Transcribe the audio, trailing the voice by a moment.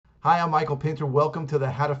Hi, I'm Michael Pinter. Welcome to the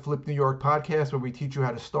How to Flip New York podcast, where we teach you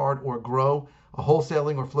how to start or grow a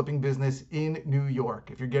wholesaling or flipping business in New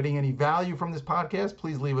York. If you're getting any value from this podcast,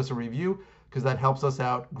 please leave us a review because that helps us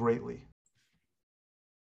out greatly.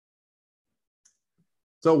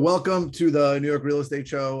 So, welcome to the New York Real Estate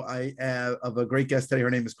Show. I have a great guest today.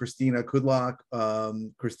 Her name is Christina Kudlock.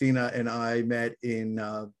 Christina and I met in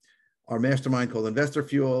our mastermind called Investor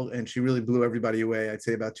Fuel, and she really blew everybody away. I'd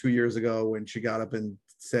say about 2 years ago when she got up and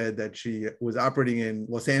said that she was operating in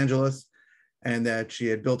Los Angeles and that she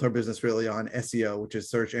had built her business really on SEO, which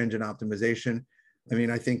is search engine optimization. I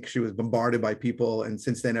mean, I think she was bombarded by people, and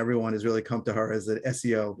since then, everyone has really come to her as an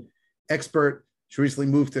SEO expert. She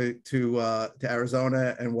recently moved to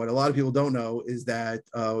Arizona, and what a lot of people don't know is that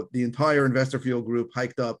the entire Investor Fuel group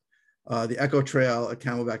hiked up the Echo Trail at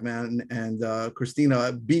Camelback Mountain, and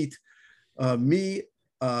Christina beat me,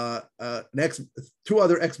 two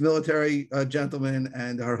other ex-military gentlemen,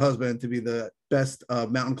 and her husband to be the best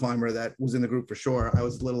mountain climber that was in the group for sure. I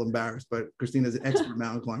was a little embarrassed, but Christina's an expert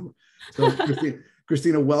mountain climber. So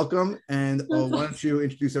Christina, welcome. And why don't you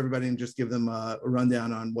introduce everybody and just give them a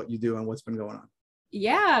rundown on what you do and what's been going on?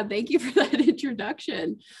 Yeah, thank you for that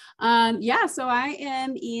introduction. So I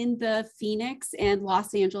am in the Phoenix and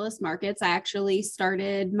Los Angeles markets. I actually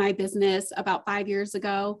started my business about 5 years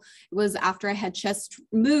ago. It was after I had just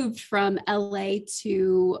moved from LA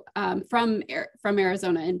to from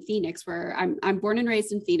Arizona and Phoenix, where I'm born and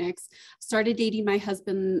raised in Phoenix. Started dating my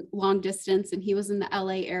husband long distance, and he was in the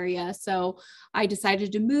LA area. So I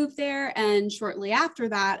decided to move there, and shortly after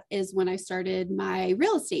that is when I started my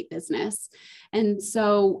real estate business. And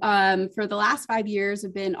so for the last 5 years,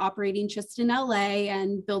 I've been operating just in LA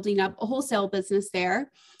and building up a wholesale business there.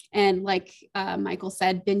 And like Michael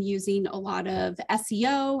said, been using a lot of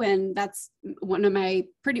SEO, and that's one of my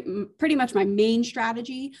pretty much my main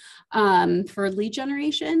strategy for lead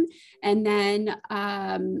generation. And then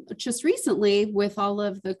just recently, with all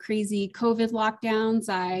of the crazy COVID lockdowns,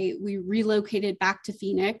 we relocated back to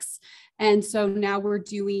Phoenix. And so now we're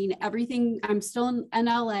doing everything. I'm still in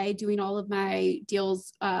LA doing all of my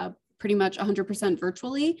deals pretty much 100%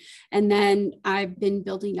 virtually. And then I've been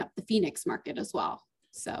building up the Phoenix market as well.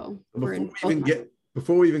 So before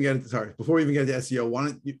we even get into SEO,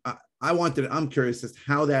 I'm curious as to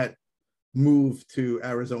how that move to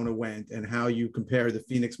Arizona went and how you compare the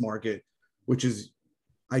Phoenix market, which is,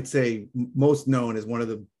 I'd say, most known as one of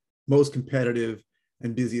the most competitive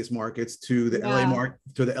and busiest markets, to the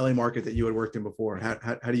LA market that you had worked in before. How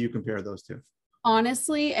do you compare those two?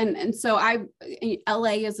 Honestly, and so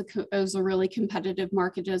LA is a really competitive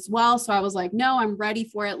market as well. So I was like, no, I'm ready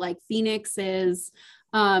for it. Like Phoenix isn't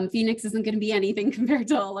going to be anything compared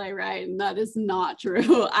to LA, right? And that is not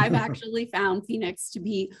true. I've actually found Phoenix to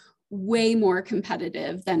be way more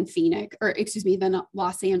competitive than than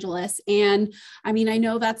Los Angeles. And I mean, I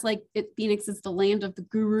know that's Phoenix is the land of the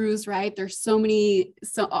gurus, right? There's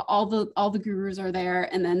all the gurus are there.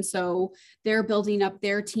 And then, so they're building up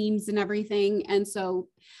their teams and everything. And so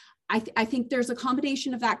I think there's a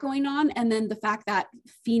combination of that going on. And then the fact that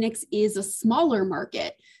Phoenix is a smaller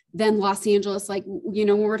market than Los Angeles.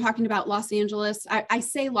 When we're talking about Los Angeles, I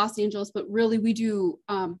say Los Angeles, but really we do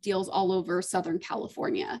deals all over Southern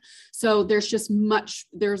California. So there's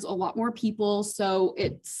a lot more people. So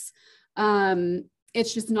it's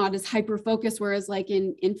just not as hyper focused. Whereas like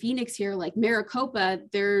in Phoenix here, like Maricopa,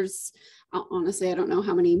 honestly, I don't know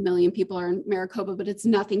how many million people are in Maricopa, but it's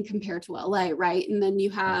nothing compared to LA, right? And then you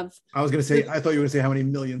have... I was going to say, I thought you were going to say how many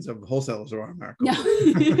millions of wholesalers are in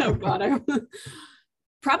Maricopa. No, oh God,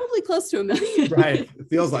 probably close to 1 million. Right. It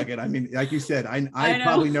feels like it. I mean, like you said, I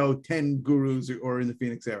probably know 10 gurus who are in the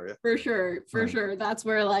Phoenix area. For sure. That's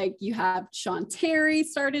where you have Sean Terry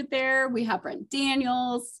started there. We have Brent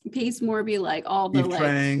Daniels, Pace Morby, all the Steve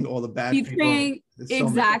Trang, all the bad Steve people. Trang,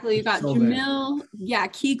 exactly. You got Jamil. Many. Yeah.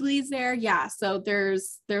 Keegley's there. Yeah. So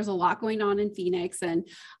there's a lot going on in Phoenix, and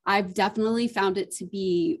I've definitely found it to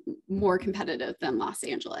be more competitive than Los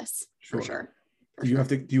Angeles. For sure. Do you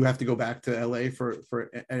have to go back to LA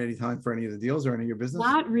for at any time for any of the deals or any of your business?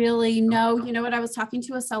 Not really. No. You know what? I was talking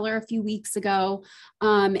to a seller a few weeks ago,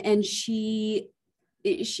 and she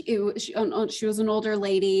was an older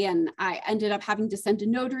lady, and I ended up having to send a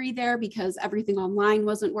notary there because everything online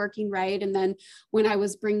wasn't working right. And then when I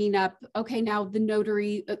was bringing up, okay, now the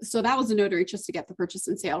notary, so that was a notary just to get the purchase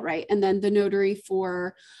and sale, right? And then the notary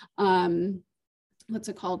for what's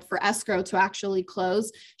it called, for escrow to actually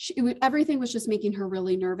close. Everything was just making her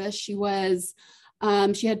really nervous. She was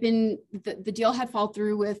She had been, the deal had fallen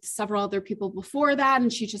through with several other people before that,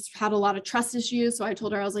 and she just had a lot of trust issues. So I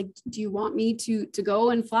told her, I was like, do you want me to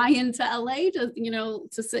go and fly into LA to,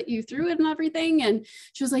 to sit you through it and everything? And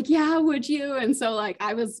she was like, yeah, would you? And so like,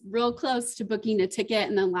 I was real close to booking a ticket.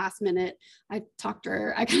 And then last minute, I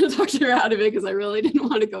kind of talked her out of it because I really didn't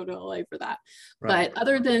want to go to LA for that. Right.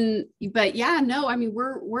 But yeah, no, I mean,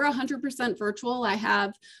 we're 100% virtual. I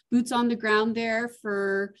have boots on the ground there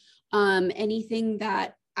for anything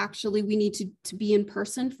that actually we need to be in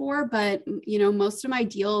person for. But, most of my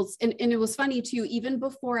deals, and it was funny too, even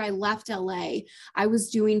before I left LA, I was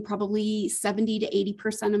doing probably 70 to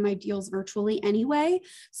 80% of my deals virtually anyway.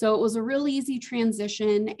 So it was a really easy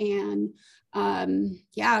transition. And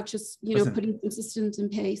just, putting some systems in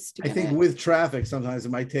place. I think with traffic, sometimes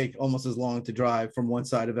it might take almost as long to drive from one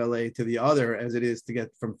side of LA to the other as it is to get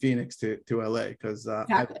from Phoenix to LA. Because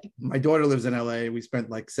my daughter lives in LA. We spent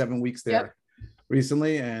like 7 weeks there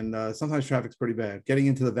recently, and sometimes traffic's pretty bad. Getting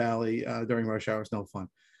into the valley during rush hour is no fun.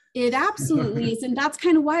 It absolutely is. And that's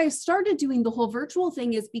kind of why I started doing the whole virtual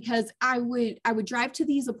thing, is because I would drive to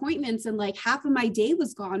these appointments and like half of my day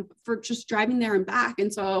was gone for just driving there and back.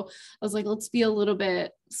 And so I was like, let's be a little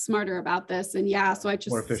bit smarter about this. And so I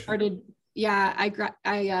just started,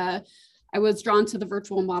 I was drawn to the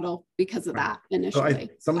virtual model because of that initially. So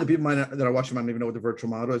some of the people that are watching might not even know what the virtual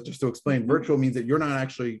model is. Just to explain, virtual means that you're not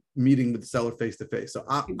actually meeting with the seller face-to-face. So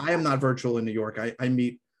I am not virtual in New York. I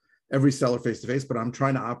meet every seller face-to-face, but I'm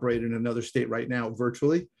trying to operate in another state right now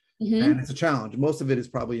virtually. And it's a challenge. Most of it is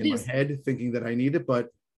probably in my head thinking that I need it, but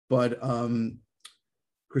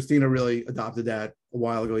Christina really adopted that a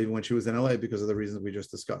while ago, even when she was in LA, because of the reasons we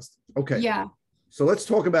just discussed. Okay. Yeah. So let's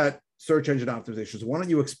talk about search engine optimization. So why don't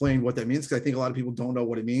you explain what that means? Because I think a lot of people don't know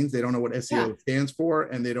what it means. They don't know what SEO stands for,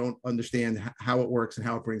 and they don't understand how it works and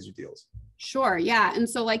how it brings you deals. Sure. Yeah. And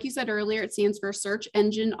so like you said earlier, it stands for search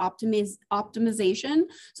engine optimization.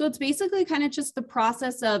 So it's basically kind of just the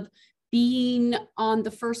process of being on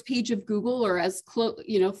the first page of Google, or as close,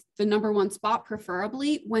 the number one spot,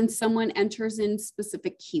 preferably when someone enters in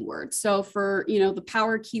specific keywords. So for, the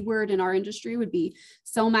power keyword in our industry would be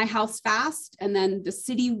sell my house fast, and then the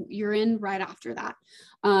city you're in right after that.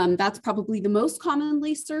 That's probably the most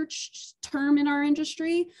commonly searched term in our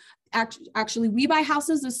industry. Actually, we buy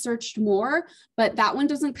houses is searched more, but that one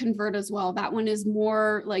doesn't convert as well. That one is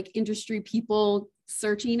more like industry people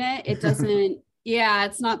searching it. It doesn't,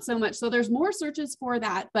 it's not so much. So there's more searches for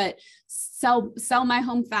that, but sell my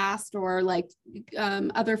home fast, or like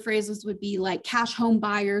other phrases would be like cash home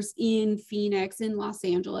buyers in Phoenix, in Los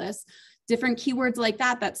Angeles, different keywords like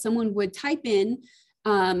that someone would type in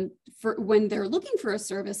for when they're looking for a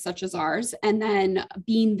service such as ours, and then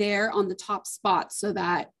being there on the top spot so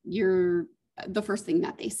that you're the first thing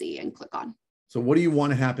that they see and click on. So what do you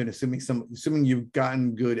want to happen, assuming you've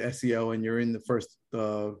gotten good SEO and you're in the first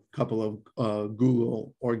couple of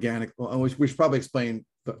Google organic, we should probably explain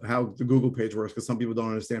how the Google page works, because some people don't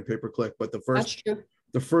understand pay-per-click, but the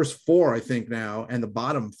first 4, I think now, and the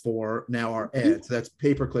bottom 4 now are ads. So that's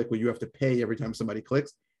pay-per-click, where you have to pay every time somebody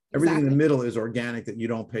clicks. Everything in the middle is organic that you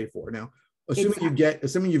don't pay for. Now,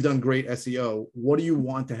 assuming you've done great SEO, what do you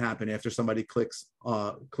want to happen after somebody clicks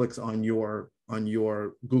on your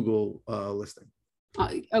Google listing?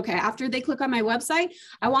 Okay, after they click on my website,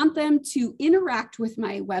 I want them to interact with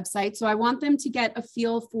my website. So I want them to get a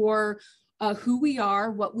feel for who we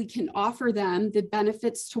are, what we can offer them, the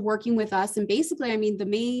benefits to working with us. And basically, I mean, the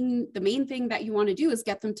main thing that you want to do is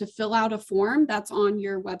get them to fill out a form that's on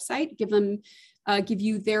your website, give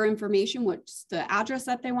you their information, what's the address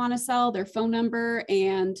that they want to sell, their phone number,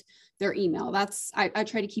 and their email. I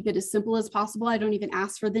try to keep it as simple as possible. I don't even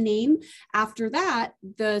ask for the name. After that,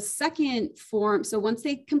 the second form, so once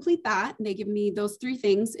they complete that and they give me those 3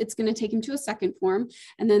 things, it's going to take them to a second form.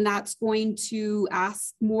 And then that's going to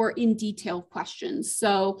ask more in detail questions.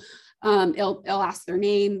 So it'll ask their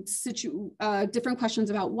name, different questions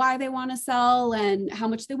about why they want to sell and how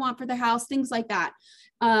much they want for their house, things like that.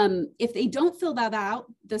 If they don't fill that out,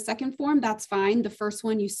 the second form, that's fine. The first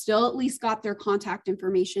one, you still at least got their contact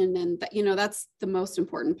information, and that, that's the most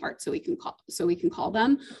important part. So we can call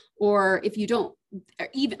them. Or if you don't,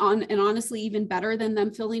 honestly, even better than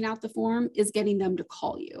them filling out the form is getting them to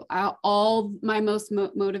call you. All my most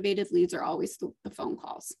motivated leads are always the phone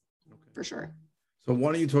calls, for sure. So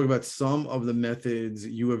why don't you talk about some of the methods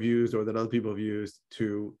you have used or that other people have used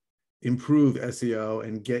to improve SEO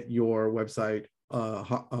and get your website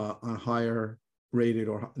on higher rated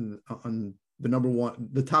or on the number one,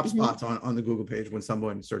 the top spots on the Google page when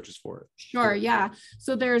someone searches for it? Sure. Yeah.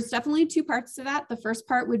 So there's definitely two parts to that. The first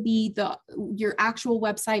part would be your actual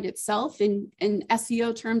website itself. In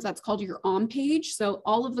SEO terms, that's called your on page. So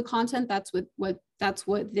all of the content that's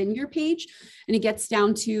within your page, and it gets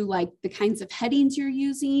down to like the kinds of headings you're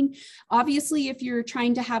using. Obviously, if you're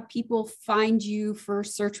trying to have people find you for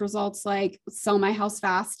search results like sell my house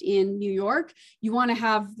fast in New York, you want to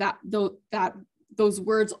have those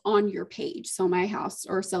words on your page. Sell my house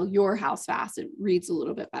or sell your house fast. It reads a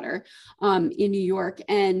little bit better in New York,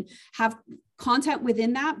 and have content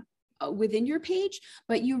within that, within your page.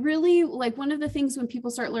 But you really, like, one of the things when people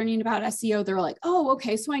start learning about SEO, they're like, oh,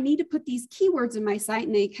 okay, so I need to put these keywords in my site,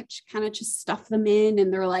 and they kind of just stuff them in,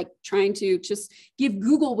 and they're like trying to just give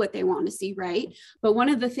Google what they want to see, right? But one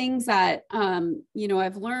of the things that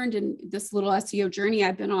I've learned in this little SEO journey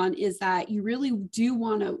I've been on is that you really do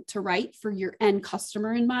want to write for your end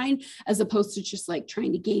customer in mind, as opposed to just like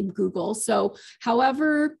trying to game Google. So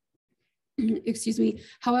however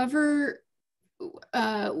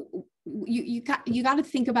you got to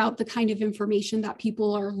think about the kind of information that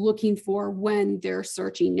people are looking for when they're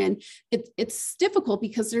searching. And it's difficult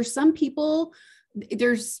because there's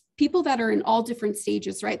people that are in all different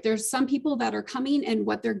stages, right? There's some people that are coming, and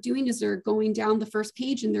what they're doing is they're going down the first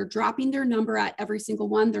page and they're dropping their number at every single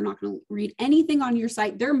one. They're not going to read anything on your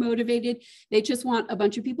site. They're motivated. They just want a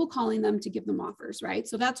bunch of people calling them to give them offers, right?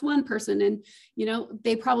 So that's one person. And,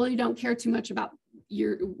 they probably don't care too much about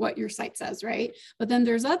what your site says, right? But then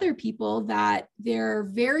there's other people that they're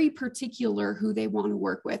very particular who they want to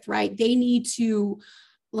work with, right? They need to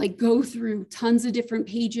like go through tons of different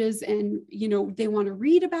pages, and they want to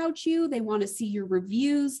read about you, they want to see your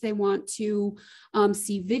reviews, they want to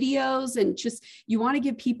see videos, and just you want to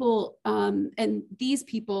give people and these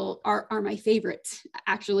people are my favorite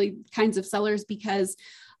actually kinds of sellers, because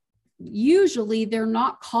usually they're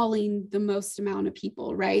not calling the most amount of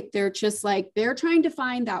people, right? They're just like, they're trying to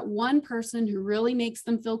find that one person who really makes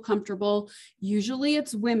them feel comfortable. Usually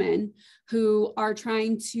it's women who are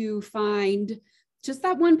trying to find just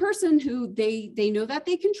that one person who they know that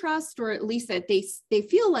they can trust, or at least that they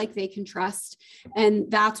feel like they can trust. And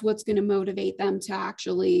that's what's going to motivate them to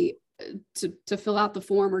actually to fill out the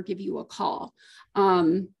form or give you a call.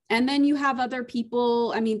 And then you have other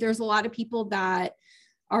people. I mean, there's a lot of people that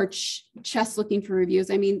are just looking for reviews.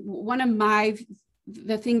 I mean,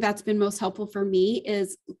 the thing that's been most helpful for me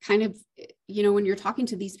is kind of, when you're talking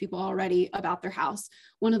to these people already about their house,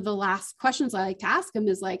 one of the last questions I like to ask them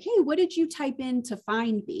is like, hey, what did you type in to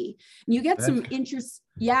find me? And you get some interest.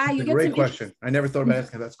 Yeah. You get great question. I never thought about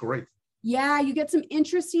asking. That's great. Yeah. You get some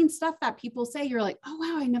interesting stuff that people say. You're like, oh,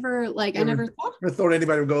 wow. I never thought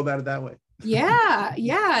anybody would go about it that way. Yeah.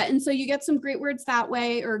 Yeah. And so you get some great words that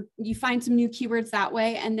way, or you find some new keywords that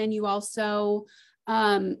way. And then you also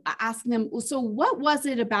ask them, so what was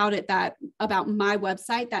it about my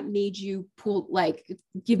website that made you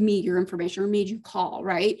give me your information or made you call,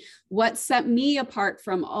 right? What set me apart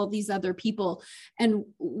from all these other people? And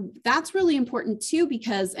that's really important too,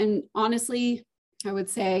 because, and honestly, I would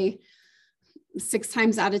say 6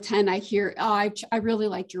 times out of 10, I hear, oh, I really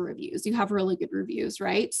liked your reviews. You have really good reviews,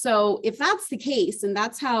 right? So if that's the case, and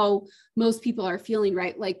that's how most people are feeling,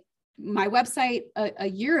 right? Like my website a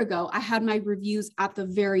year ago, I had my reviews at the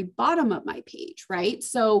very bottom of my page, right?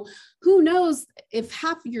 So who knows if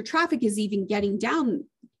half of your traffic is even getting down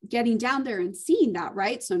there and seeing that,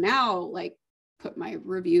 right? So now, like, put my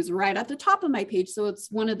reviews right at the top of my page. So it's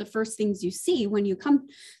one of the first things you see when you come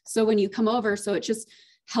over. So it just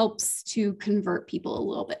helps to convert people a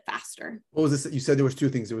little bit faster. What was this? You said there was 2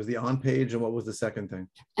 things. There was the on page, and what was the second thing?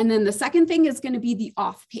 And then the second thing is going to be the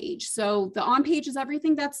off page. So the on page is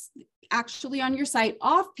everything that's actually on your site.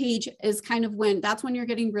 Off page is kind of that's when you're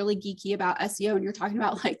getting really geeky about SEO, and you're talking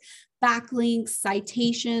about like backlinks,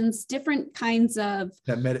 citations, different kinds of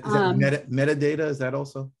metadata. Is that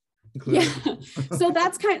also included? Yeah. So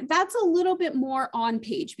that's a little bit more on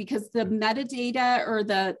page, because the metadata or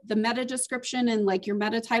the meta description and like your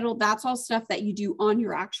meta title, that's all stuff that you do on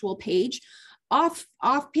your actual page. Off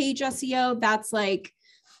page SEO, that's like,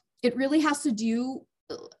 it really has to do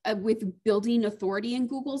with building authority in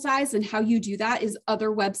Google's eyes. And how you do that is other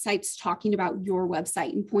websites talking about your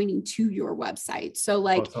website and pointing to your website. So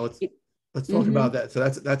like, let's talk about that. So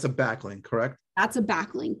that's a backlink, correct? That's a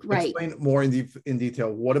backlink, right? Explain more in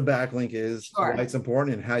detail what a backlink is, sure, why it's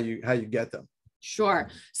important, and how you get them. Sure.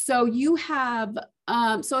 So you have,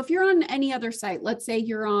 so if you're on any other site, let's say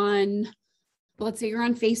you're on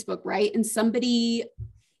Facebook, right? And somebody,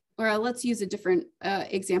 or let's use a different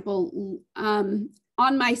example. On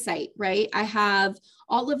on my site, right? I have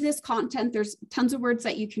all of this content. There's tons of words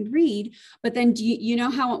that you can read, but then do you know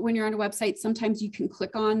how when you're on a website, sometimes you can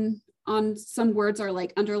click on some words are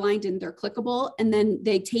like underlined and they're clickable, and then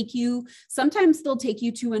they take you, sometimes they'll take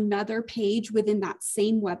you to another page within that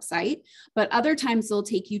same website, but other times they'll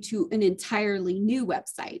take you to an entirely new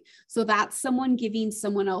website. So that's someone giving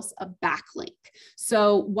someone else a backlink.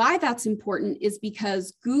 So why that's important is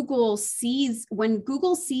because when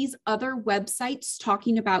Google sees other websites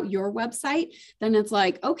talking about your website, then it's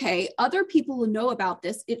like, okay, other people will know about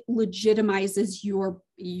this. It legitimizes your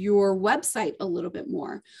website a little bit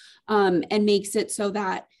more, and makes it so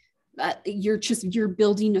that you're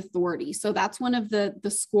building authority. So that's one of the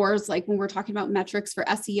scores, like when we're talking about metrics for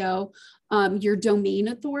SEO, your domain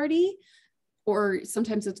authority, or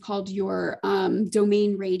sometimes it's called your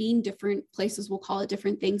domain rating. Different places will call it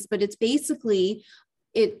different things, but it's basically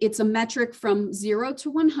it's a metric from 0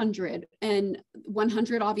 to 100, and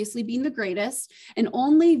 100 obviously being the greatest, and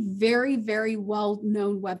only very, very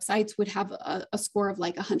well-known websites would have a score of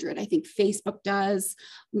like 100. I think Facebook does,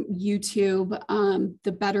 YouTube,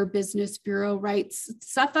 the Better Business Bureau, right?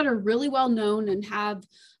 Stuff that are really well-known and have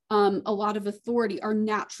a lot of authority are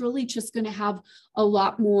naturally just going to have a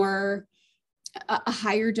lot more a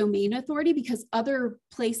higher domain authority, because other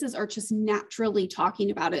places are just naturally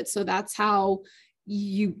talking about it. So that's how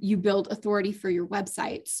you build authority for your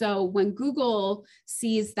website. So when Google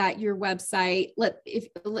sees that your website,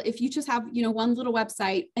 if you just have, one little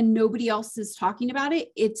website and nobody else is talking about it,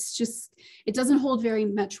 it doesn't hold very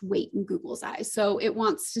much weight in Google's eyes. So it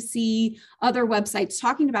wants to see other websites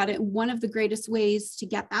talking about it. And one of the greatest ways to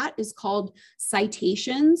get that is called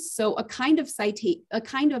citations. So a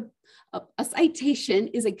citation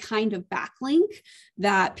is a kind of backlink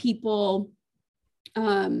that people,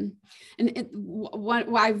 why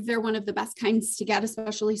they're one of the best kinds to get,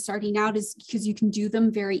 especially starting out, is because you can do them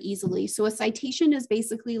very easily. So a citation is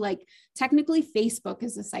basically like, technically Facebook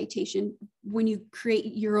is a citation. When you create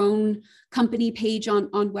your own company page on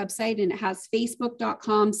website and it has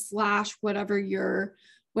facebook.com/whatever your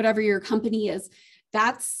company is,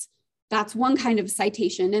 that's one kind of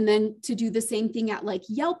citation. And then to do the same thing at like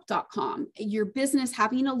yelp.com, your business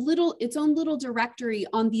having its own little directory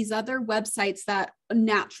on these other websites that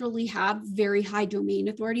naturally have very high domain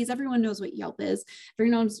authorities. Everyone knows what Yelp is.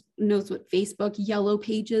 Everyone knows what Facebook Yellow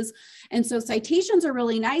Pages. And so citations are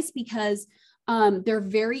really nice because they're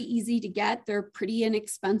very easy to get. They're pretty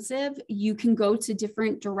inexpensive. You can go to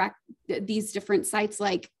these different sites,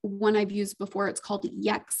 like one I've used before, it's called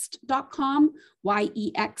yext.com,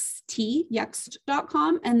 Y-E-X-T,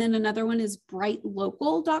 yext.com. And then another one is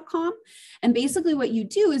brightlocal.com. And basically what you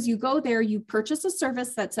do is you go there, you purchase a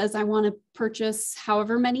service that says, I want to purchase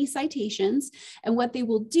however many citations. And what they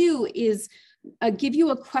will do is give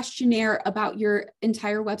you a questionnaire about your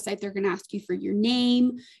entire website. They're going to ask you for your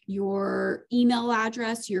name, your email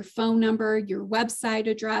address, your phone number, your website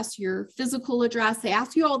address, your physical address. They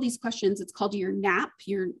ask you all these questions. It's called your NAP,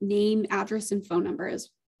 your name, address, and phone number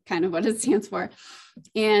is kind of what it stands for.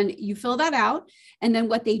 And you fill that out. And then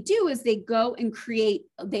what they do is they go and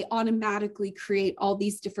they automatically create all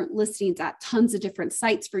these different listings at tons of different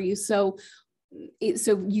sites for you. So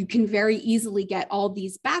you can very easily get all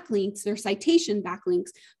these backlinks. They're citation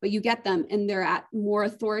backlinks, but you get them and they're at more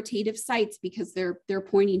authoritative sites because they're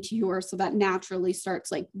pointing to yours. So that naturally starts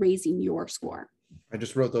like raising your score. I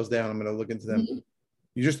just wrote those down. I'm going to look into them. Mm-hmm.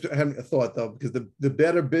 You just had a thought though, because the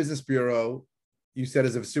Better Business Bureau, you said,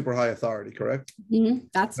 is of super high authority, correct?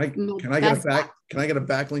 Mm-hmm. Can I get a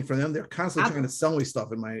backlink from them? They're constantly trying to sell me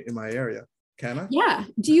stuff in my area. Can I? Yeah.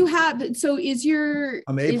 Do you have, so is your...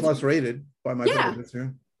 I'm A+ rated by my business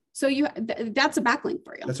here. So that's a backlink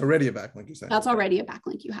for you. That's already a backlink, you say? That's already a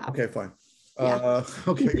backlink you have. Okay, fine. Yeah.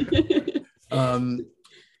 Okay.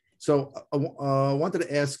 So I wanted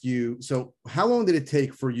to ask you, so how long did it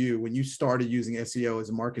take for you when you started using SEO as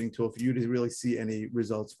a marketing tool for you to really see any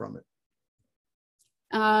results from it?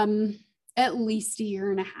 At least a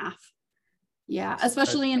year and a half. Yeah,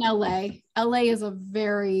 especially in LA. LA is a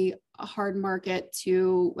very hard market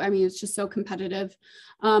it's just so competitive.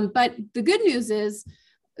 But the good news is,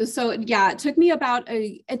 it took me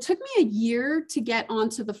a year to get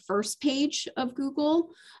onto the first page of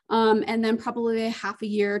Google. And then probably half a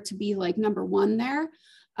year to be like number one there.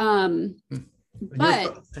 But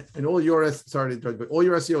all your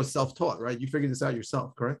SEO is self-taught, right? You figured this out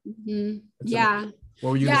yourself, correct? Mm-hmm. Yeah.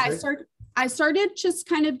 What were you going to say? I started just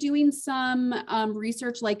kind of doing some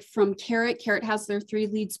research, like from Carrot. Carrot has their 3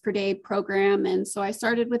 leads per day program. And so I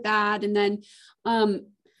started with that. And then,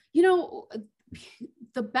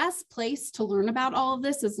 the best place to learn about all of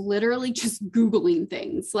this is literally just Googling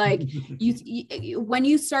things. Like when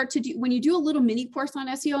you do a little mini course on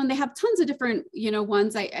SEO, and they have tons of different,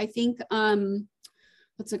 ones. I think,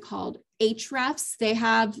 what's it called? Ahrefs. They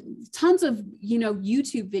have tons of,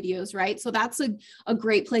 YouTube videos, right? So that's a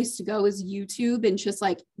great place to go, is YouTube, and just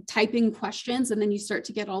like type in questions. And then you start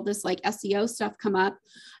to get all this like SEO stuff come up,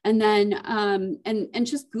 and then, and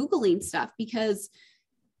just Googling stuff, because,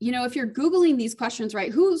 if you're Googling these questions,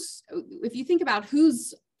 right? If you think about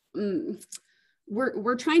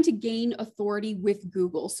we're trying to gain authority with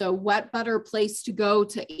Google. So what better place to go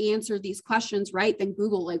to answer these questions, right, than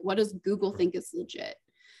Google? Like, what does Google think is legit?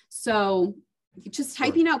 So just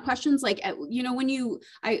typing out questions like, I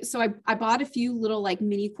bought a few little like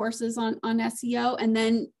mini courses on SEO,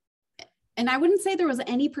 and I wouldn't say there was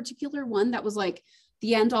any particular one that was like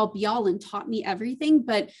the end all be all and taught me everything.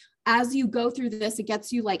 But as you go through this, it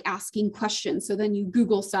gets you like asking questions. So then you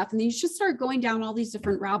Google stuff, and then you just start going down all these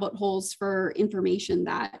different rabbit holes for information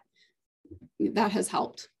that has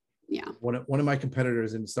helped. Yeah. One of my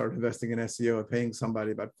competitors started investing in SEO and paying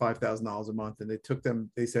somebody about $5,000 a month. And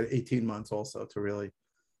they said 18 months also to really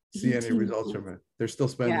see any results from it. They're still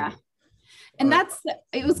spending it. And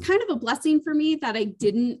it was kind of a blessing for me that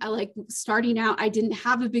starting out, I didn't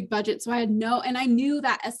have a big budget. So and I knew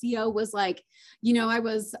that SEO was like, I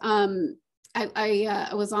was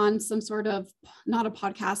on some sort of, not a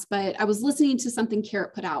podcast, but I was listening to something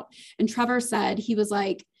Carrot put out, and Trevor said, he was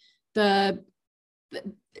like, the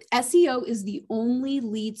SEO is the only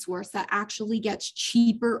lead source that actually gets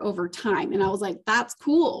cheaper over time. And I was like, that's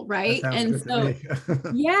cool. Right. And so,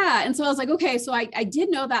 yeah. And so I was like, okay, so I did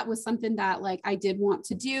know that was something that like I did want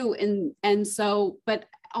to do. And so, but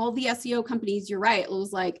all the SEO companies, you're right, it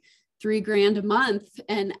was like $3,000 a month.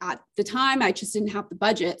 And at the time I just didn't have the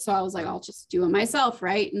budget. So I was like, I'll just do it myself.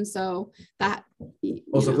 Right. And so that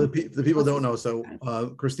also, the people don't know. So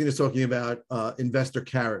Christina's talking about Investor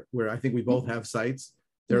Carrot, where I think we both have sites.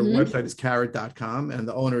 Their website is carrot.com, and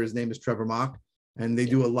the owner, his name is Trevor Mock, and they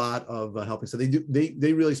do a lot of helping. So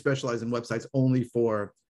they really specialize in websites only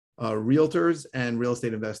for realtors and real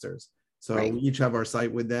estate investors. So we each have our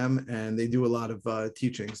site with them, and they do a lot of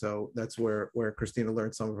teaching. So that's where Christina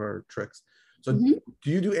learned some of her tricks. So do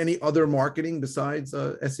you do any other marketing besides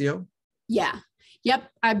SEO? Yeah. Yep.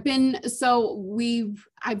 I've done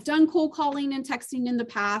cold calling and texting in the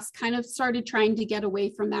past, kind of started trying to get away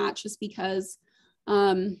from that just because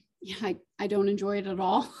I don't enjoy it at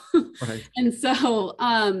all. Right. And so,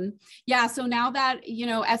 so now that,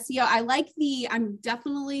 SEO, I'm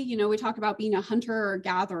definitely, we talk about being a hunter or a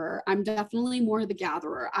gatherer. I'm definitely more the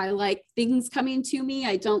gatherer. I like things coming to me.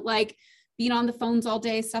 I don't like being on the phones all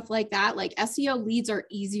day, stuff like that. Like SEO leads are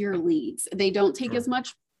easier leads. They don't take as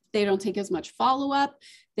much follow-up.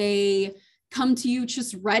 They come to you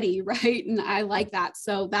just ready. Right. And I like that.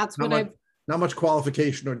 So that's not much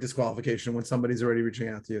qualification or disqualification when somebody's already reaching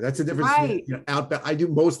out to you. That's the difference. Right. Outbound. I do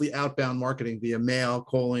mostly outbound marketing via mail,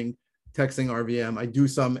 calling, texting, RVM. I do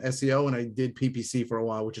some SEO, and I did PPC for a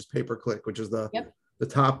while, which is pay-per-click, which is the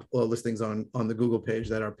top listings on the Google page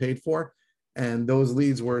that are paid for. And those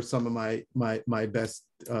leads were some of my best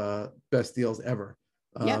deals ever.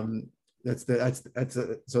 That's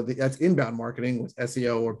inbound marketing with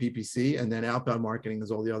SEO or PPC, and then outbound marketing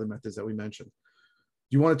is all the other methods that we mentioned.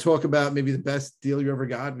 Do you want to talk about maybe the best deal you ever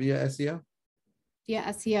got via SEO?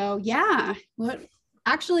 Yeah, SEO. Yeah.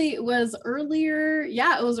 Actually, it was earlier.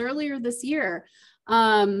 Yeah, it was earlier this year.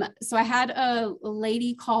 So I had a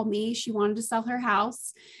lady call me. She wanted to sell her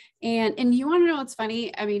house. And you want to know what's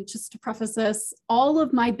funny? I mean, just to preface this, all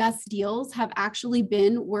of my best deals have actually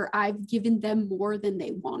been where I've given them more than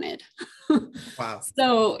they wanted. Wow.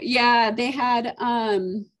 So yeah, they had,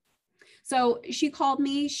 so she called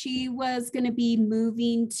me. She was going to be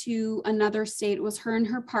moving to another state. It was her and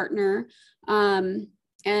her partner.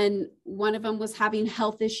 And one of them was having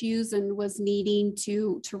health issues and was needing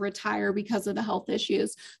to retire because of the health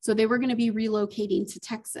issues. So they were going to be relocating to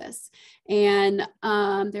Texas. And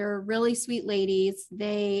they're really sweet ladies.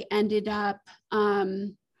 They ended up,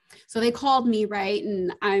 so they called me, right?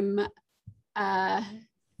 And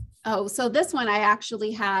so this one I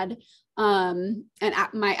actually had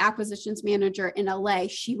my acquisitions manager in LA.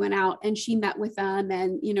 She went out and she met with them,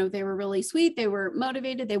 and they were really sweet. They were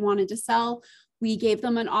motivated. They wanted to sell. We gave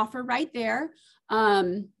them an offer right there.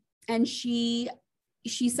 And she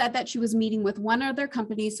said that she was meeting with one other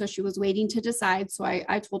company, so she was waiting to decide. So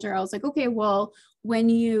I told her, I was like, okay, well, when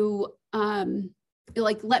you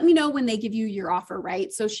like, let me know when they give you your offer,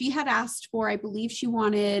 right? So she had asked for, I believe she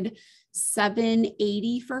wanted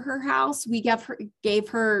 780 for her house. We gave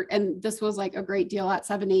her, and this was like a great deal at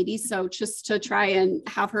 780. So just to try and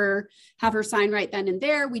have her sign right then and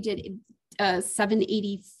there, we did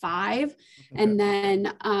 785. Okay. And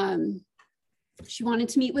then she wanted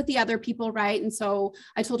to meet with the other people, right? And so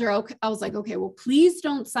I told her, okay, I was like, okay, well, please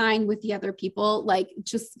don't sign with the other people. Like,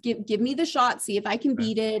 just give me the shot, see if I can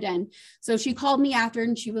beat it. And so she called me after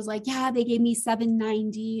and she was like, yeah, they gave me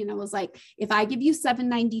 790. And I was like, if I give you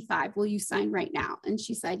 795, will you sign right now? And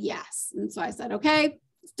she said, yes. And so I said, okay,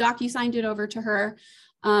 DocuSigned it over to her.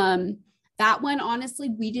 That one, honestly,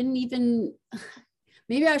 we didn't even,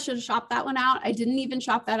 maybe I should have shopped that one out. I didn't even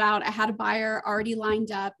shop that out. I had a buyer already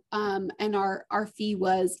lined up, and our fee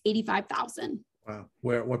was $85,000. Wow.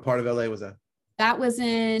 What part of LA was that? That was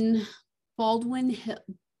in Baldwin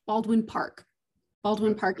Park.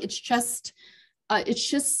 Baldwin Park. It's just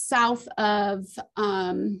south of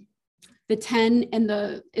the 10 and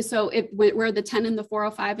where the 10 and the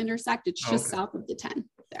 405 intersect. It's just south of the 10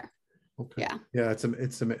 there. Okay. Yeah. Yeah. It's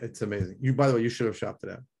amazing. By the way, you should have shopped it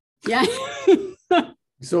out. Yeah.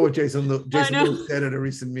 You saw what Jason Lewis said at a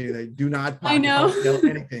recent meeting. They do not sell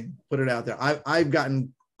anything. Put it out there. I've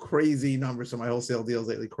gotten crazy numbers from my wholesale deals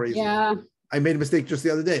lately. Crazy. Yeah. I made a mistake just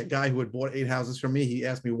the other day. A guy who had bought 8 houses from me, he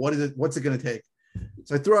asked me, what's it going to take?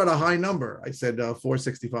 So I threw out a high number. I said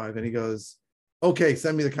 465, and he goes, okay,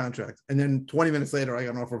 send me the contract. And then 20 minutes later, I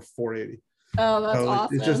got an offer for 480. Oh, that's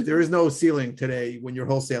awesome. It's just, there is no ceiling today when you're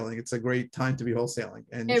wholesaling. It's a great time to be wholesaling.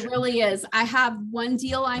 And it really is. I have one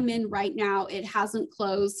deal I'm in right now. It hasn't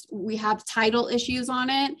closed. We have title issues on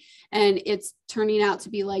it, and it's turning out to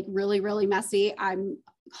be like really, really messy. I'm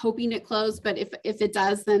hoping it closed, but if it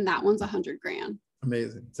does, then that one's $100,000.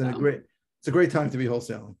 Amazing. It's a great time to be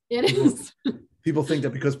wholesaling. It is. People think that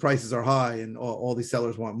because prices are high and all these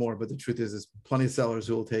sellers want more, but the truth is there's plenty of sellers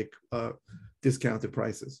who will take discounted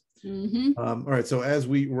prices. Mm-hmm. All right. So as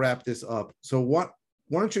we wrap this up, why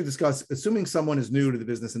don't you discuss, assuming someone is new to the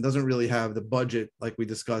business and doesn't really have the budget, like we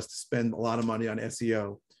discussed, to spend a lot of money on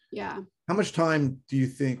SEO. Yeah. How much time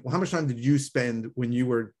did you spend when you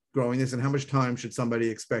were growing this, and how much time should somebody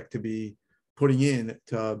expect to be putting in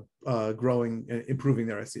to growing and improving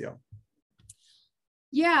their SEO?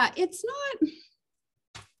 Yeah, it's not,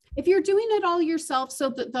 if you're doing it all yourself. So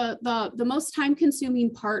the most time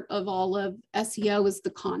consuming part of all of SEO is the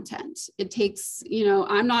content. It takes,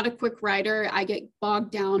 I'm not a quick writer. I get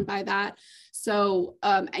bogged down by that. So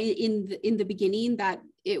in the beginning, that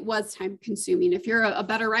it was time consuming. If you're a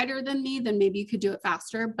better writer than me, then maybe you could do it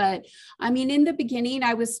faster. But I mean, in the beginning,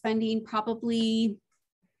 I was spending probably,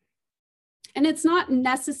 and it's not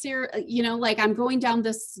necessary, like I'm going down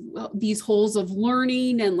these holes of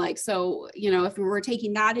learning. And like, so, if we were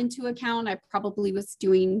taking that into account, I probably was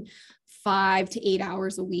doing 5 to 8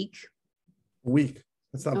 hours a week.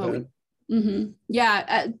 That's not bad. Mm-hmm.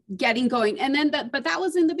 Yeah. Getting going. And then but that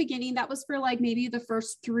was in the beginning. That was for like maybe the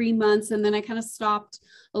first 3 months. And then I kind of stopped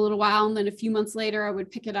a little while. And then a few months later, I would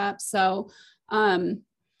pick it up. So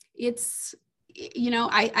it's,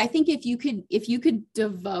 I think if you could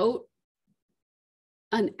devote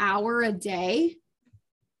an hour a day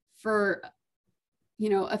for,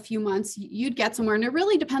 a few months, you'd get somewhere. And it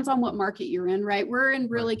really depends on what market you're in, right? We're in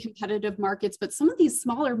really competitive markets, but some of these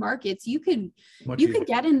smaller markets, you could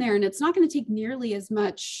get in there and it's not going to take nearly as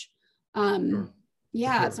much. Sure.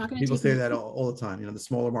 It's not going to. People say that all the time. The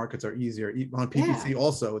smaller markets are easier. On PPC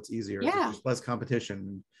also, it's easier. Yeah. There's less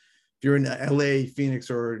competition. If you're in LA, Phoenix,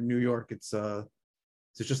 or New York, it's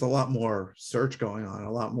just a lot more search going on,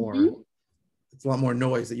 a lot more. Mm-hmm. It's a lot more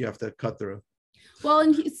noise that you have to cut through. Well,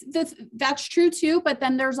 and that's true too. But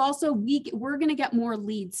then there's also, we're going to get more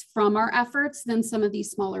leads from our efforts than some of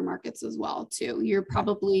these smaller markets as well too. You're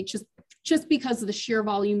probably just because of the sheer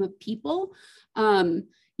volume of people,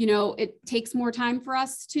 it takes more time for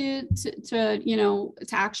us to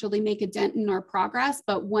actually make a dent in our progress.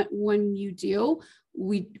 But when you do,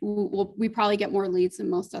 we probably get more leads than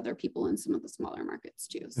most other people in some of the smaller markets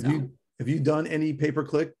too. So have you done any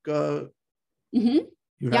pay-per-click? Mm-hmm.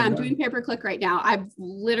 Yeah, I'm doing pay-per-click right now. I've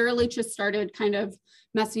literally just started kind of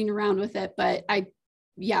messing around with it, but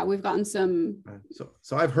we've gotten some.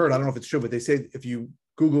 So I've heard, I don't know if it's true, but they say if you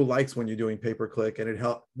Google likes when you're doing pay-per-click, and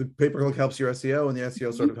the pay-per-click helps your SEO, and the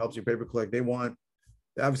SEO sort of helps your pay-per-click. They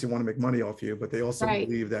obviously want to make money off you, but they also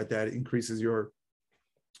believe that increases your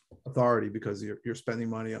authority because you're spending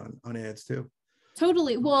money on ads too.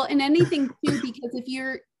 Totally. Well, and anything too, because if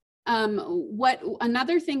you're What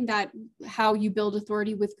another thing that how you build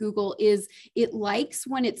authority with Google is it likes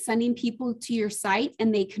when it's sending people to your site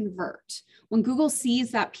and they convert. When Google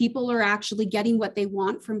sees that people are actually getting what they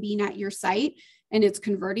want from being at your site and it's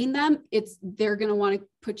converting them, they're going to want to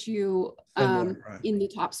put you in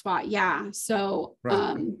the top spot. Yeah. So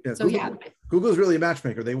Google's really a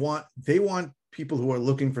matchmaker. They want people who are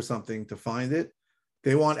looking for something to find it.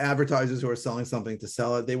 They want advertisers who are selling something to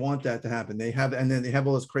sell it. They want that to happen. And then they have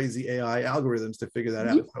all those crazy AI algorithms to figure that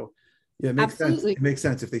out. So yeah, it makes sense. It makes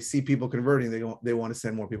sense. If they see people converting, they want to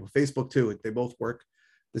send more people. Facebook too, they both work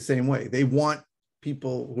the same way. They want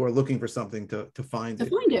people who are looking for something to find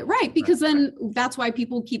it. Right. Because then that's why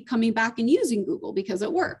people keep coming back and using Google, because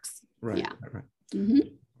it works. Right. Yeah. Right. Mm-hmm.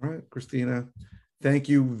 All right, Christina. Thank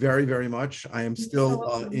you very, very much. I am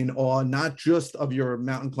still in awe, not just of your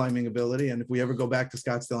mountain climbing ability. And if we ever go back to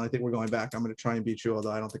Scottsdale, I think we're going back, I'm going to try and beat you,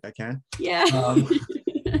 although I don't think I can. Yeah.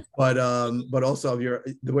 But also of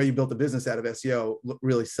the way you built the business out of SEO,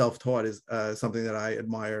 really self-taught, is something that I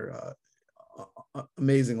admire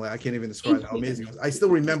amazingly. I can't even describe how amazing it was. I still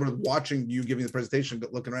remember watching you giving the presentation,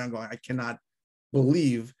 but looking around going, I cannot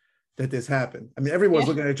believe that this happened. I mean, everyone's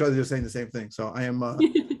looking at each other just saying the same thing. So I am a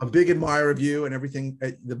big admirer of you and everything,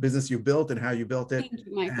 the business you built and how you built it. Thank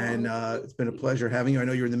you, Michael. And it's been a pleasure having you. I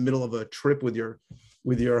know you're in the middle of a trip with your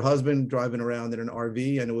husband, driving around in an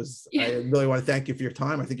RV, and I really want to thank you for your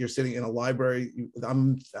time. I think you're sitting in a library.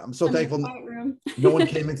 I'm so thankful no one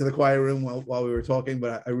came into the quiet room while we were talking,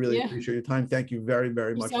 but I really appreciate your time. Thank you very,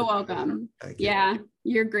 very much. You're so welcome. Thank you. Yeah,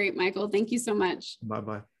 you're great, Michael. Thank you so much.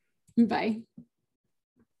 Bye-bye. Bye.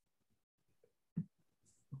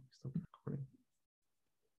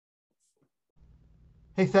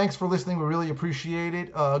 Hey, thanks for listening. We really appreciate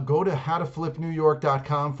it. Go to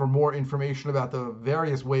howtoflipnewyork.com for more information about the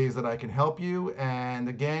various ways that I can help you. And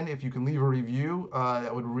again, if you can leave a review,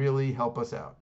 that would really help us out.